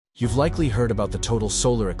You've likely heard about the total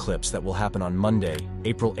solar eclipse that will happen on Monday,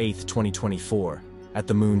 April 8, 2024, at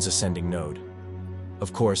the Moon's ascending node.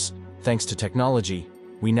 Of course, thanks to technology,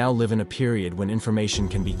 we now live in a period when information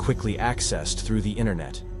can be quickly accessed through the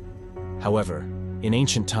internet. However, in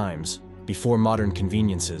ancient times, before modern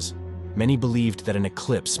conveniences, many believed that an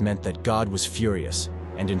eclipse meant that God was furious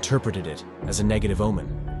and interpreted it as a negative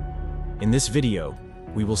omen. In this video,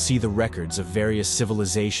 we will see the records of various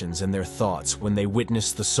civilizations and their thoughts when they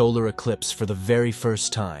witnessed the solar eclipse for the very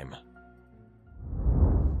first time.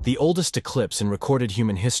 The oldest eclipse in recorded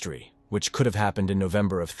human history, which could have happened in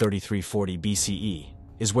November of 3340 BCE,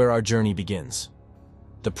 is where our journey begins.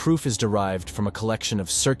 The proof is derived from a collection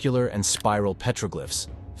of circular and spiral petroglyphs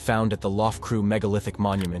found at the Loughcrew megalithic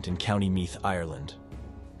monument in County Meath, Ireland.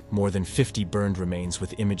 More than 50 burned remains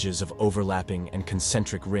with images of overlapping and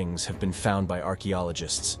concentric rings have been found by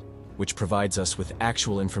archaeologists, which provides us with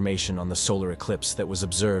actual information on the solar eclipse that was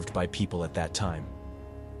observed by people at that time.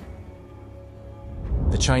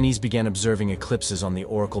 The Chinese began observing eclipses on the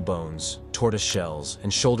oracle bones, tortoise shells,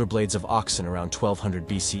 and shoulder blades of oxen around 1200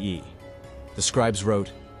 BCE. The scribes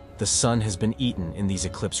wrote, "The sun has been eaten" in these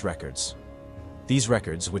eclipse records. These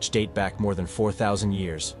records, which date back more than 4,000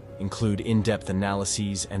 years, include in-depth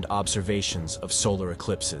analyses and observations of solar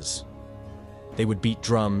eclipses. They would beat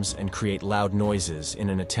drums and create loud noises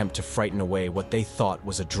in an attempt to frighten away what they thought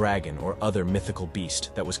was a dragon or other mythical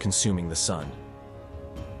beast that was consuming the sun.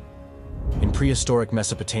 In prehistoric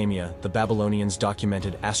Mesopotamia, the Babylonians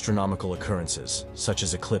documented astronomical occurrences, such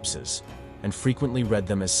as eclipses, and frequently read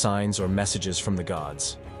them as signs or messages from the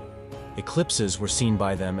gods. Eclipses were seen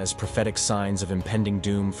by them as prophetic signs of impending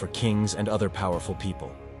doom for kings and other powerful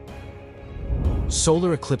people.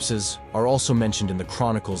 Solar eclipses are also mentioned in the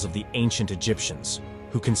chronicles of the ancient Egyptians,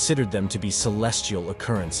 who considered them to be celestial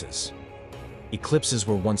occurrences. Eclipses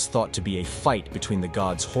were once thought to be a fight between the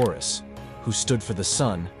gods Horus, who stood for the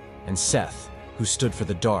sun, and Seth, who stood for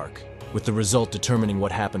the dark, with the result determining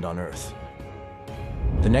what happened on Earth.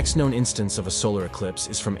 The next known instance of a solar eclipse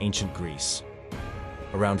is from ancient Greece.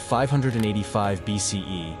 Around 585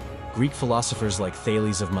 BCE, Greek philosophers like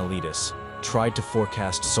Thales of Miletus tried to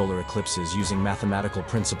forecast solar eclipses using mathematical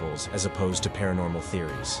principles as opposed to paranormal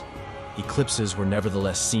theories. Eclipses were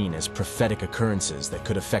nevertheless seen as prophetic occurrences that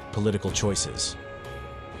could affect political choices.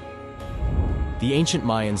 The ancient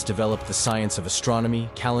Mayans developed the science of astronomy,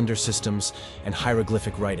 calendar systems, and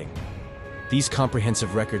hieroglyphic writing. These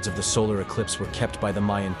comprehensive records of the solar eclipse were kept by the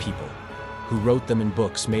Mayan people, who wrote them in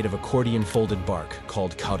books made of accordion-folded bark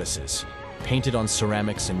called codices, painted on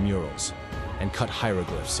ceramics and murals, and cut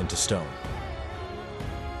hieroglyphs into stone.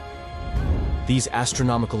 These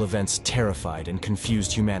astronomical events terrified and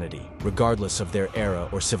confused humanity, regardless of their era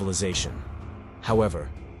or civilization. However,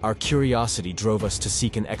 our curiosity drove us to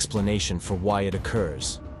seek an explanation for why it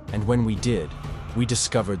occurs, and when we did, we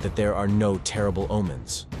discovered that there are no terrible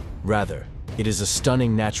omens. Rather, it is a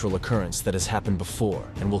stunning natural occurrence that has happened before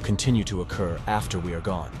and will continue to occur after we are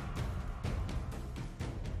gone.